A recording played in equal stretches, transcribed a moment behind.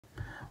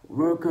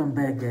Welcome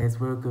back, guys.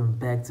 Welcome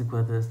back to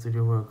Quarter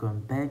Studio.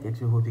 Welcome back.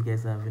 Actually, hope you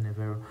guys are having a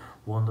very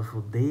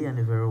wonderful day and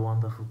a very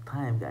wonderful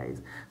time,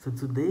 guys. So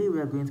today we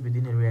are going to be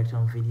doing a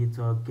reaction video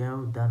to our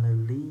girl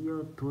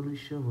Daneliya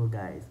Tuleshova,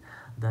 guys.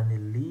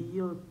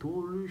 Daneliya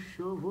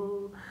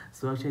Tuleshova.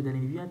 So actually,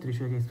 Daneliya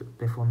Tuleshova is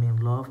performing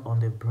 "Love on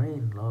the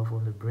Brain." "Love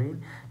on the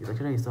Brain" is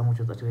actually a song which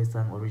was actually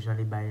sung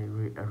originally by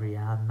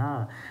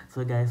Rihanna.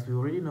 So guys, we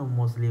already know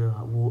mostly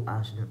who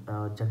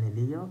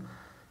Daneliya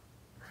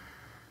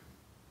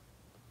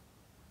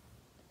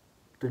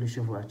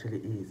Tuleshova actually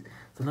is.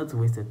 So not to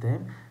waste the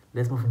time,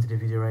 let's move into the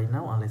video right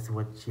now and let's see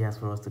what she has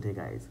for us today,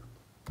 guys.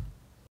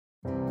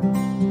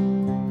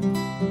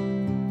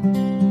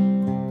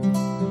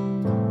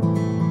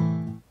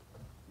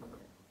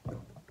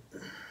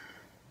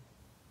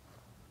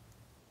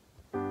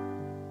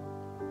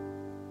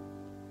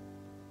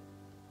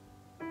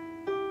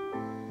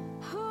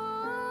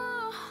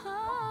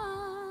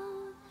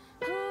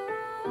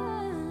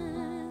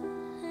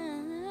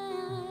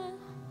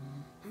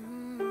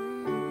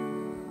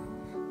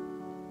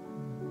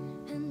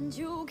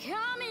 You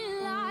got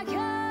me like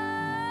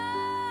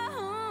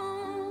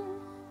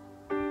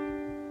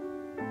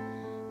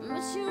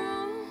but you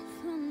run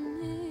from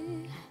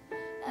me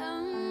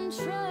and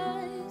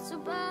try to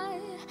buy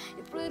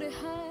your pretty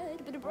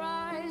heart, but the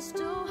price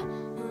too.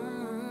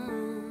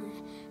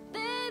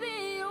 Baby,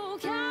 you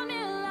got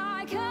me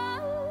like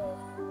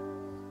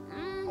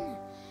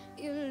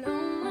you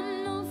don't want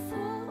no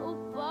fall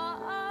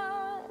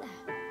apart,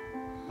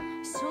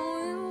 so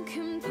you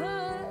can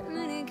put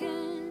me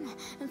again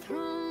and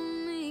throw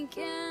me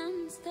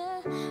against the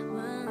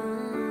wall.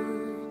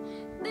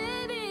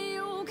 Baby,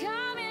 you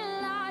got me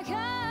like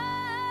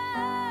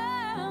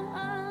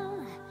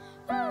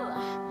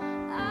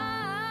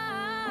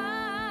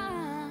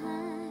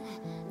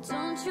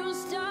don't you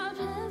stop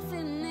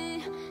loving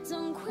me,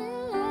 don't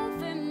quit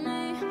loving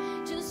me,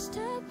 just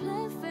stop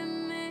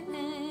loving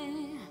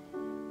me.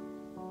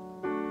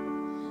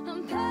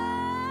 I'm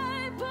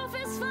paid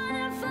perfect fine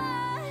and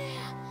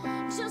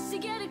fine just to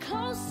get it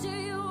close to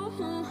you.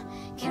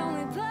 Can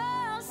we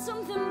buy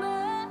something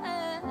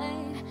bad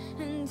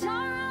and turn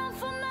around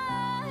for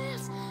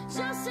miles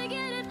just to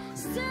get it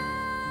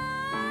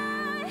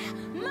started?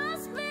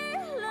 Must be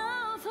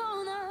love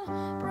on a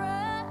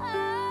brain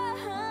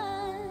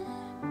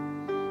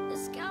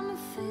that's got me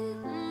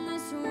feeling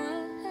this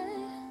way.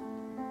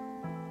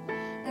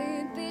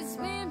 It beats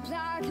me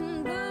black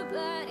and blue,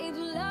 but it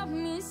loved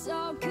me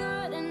so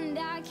good and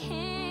I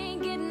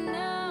can't get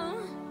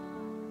enough.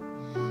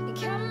 You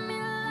got me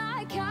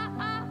like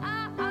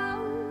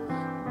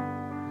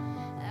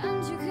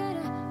and you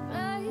gotta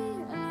play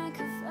like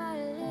a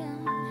violin.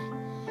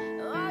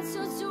 I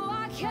told you I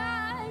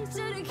can't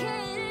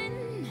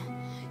dedicating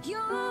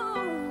your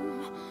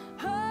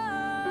heart.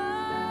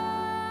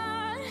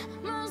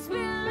 Must be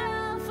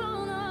love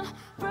on a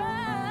brain,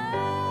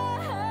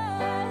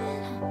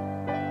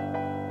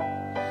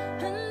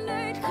 and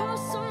it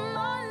costs some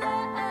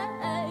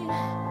money.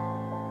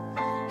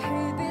 He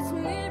beats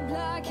me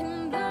black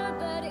and blue,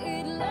 but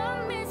it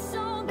loved me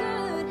so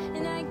good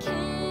and I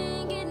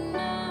can't get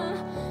enough.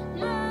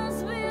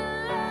 Must be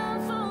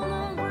love on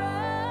a brain,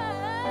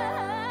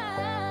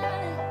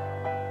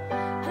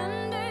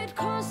 and it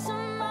costs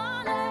some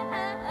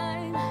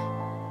money.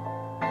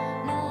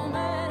 No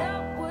matter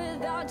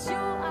without you,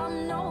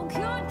 I'm no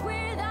good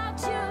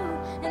without you,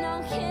 and I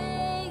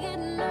can't get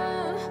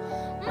enough.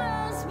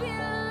 Must be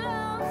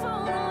love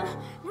on a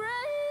brain.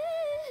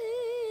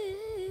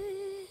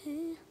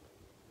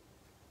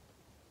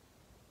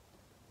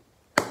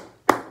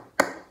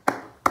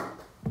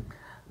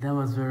 That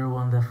was very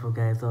wonderful,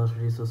 guys. That was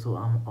really so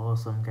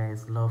awesome,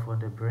 guys. "Love on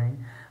the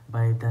Brain"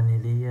 by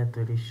Daneliya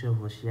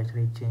Tuleshova. She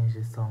actually changed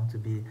the song to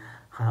be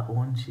her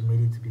own. She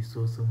made it to be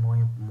so more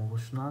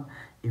emotional,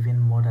 even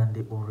more than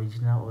the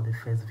original or the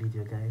first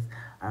video, guys.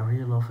 I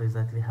really love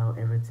exactly how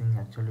everything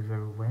actually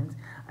very went,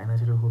 and I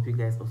actually hope you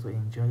guys also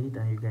enjoy it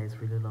and you guys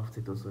really loved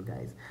it also,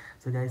 guys.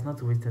 So guys, not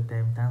to waste your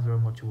time, thanks very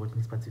much for watching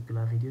this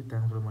particular video.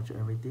 Thanks very much for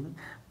everything.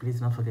 Please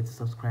don't forget to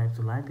subscribe,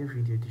 to like the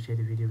video, to share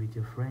the video with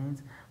your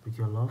friends, with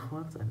your loved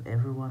ones and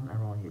everyone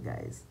around you,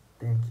 guys.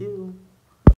 Thank you.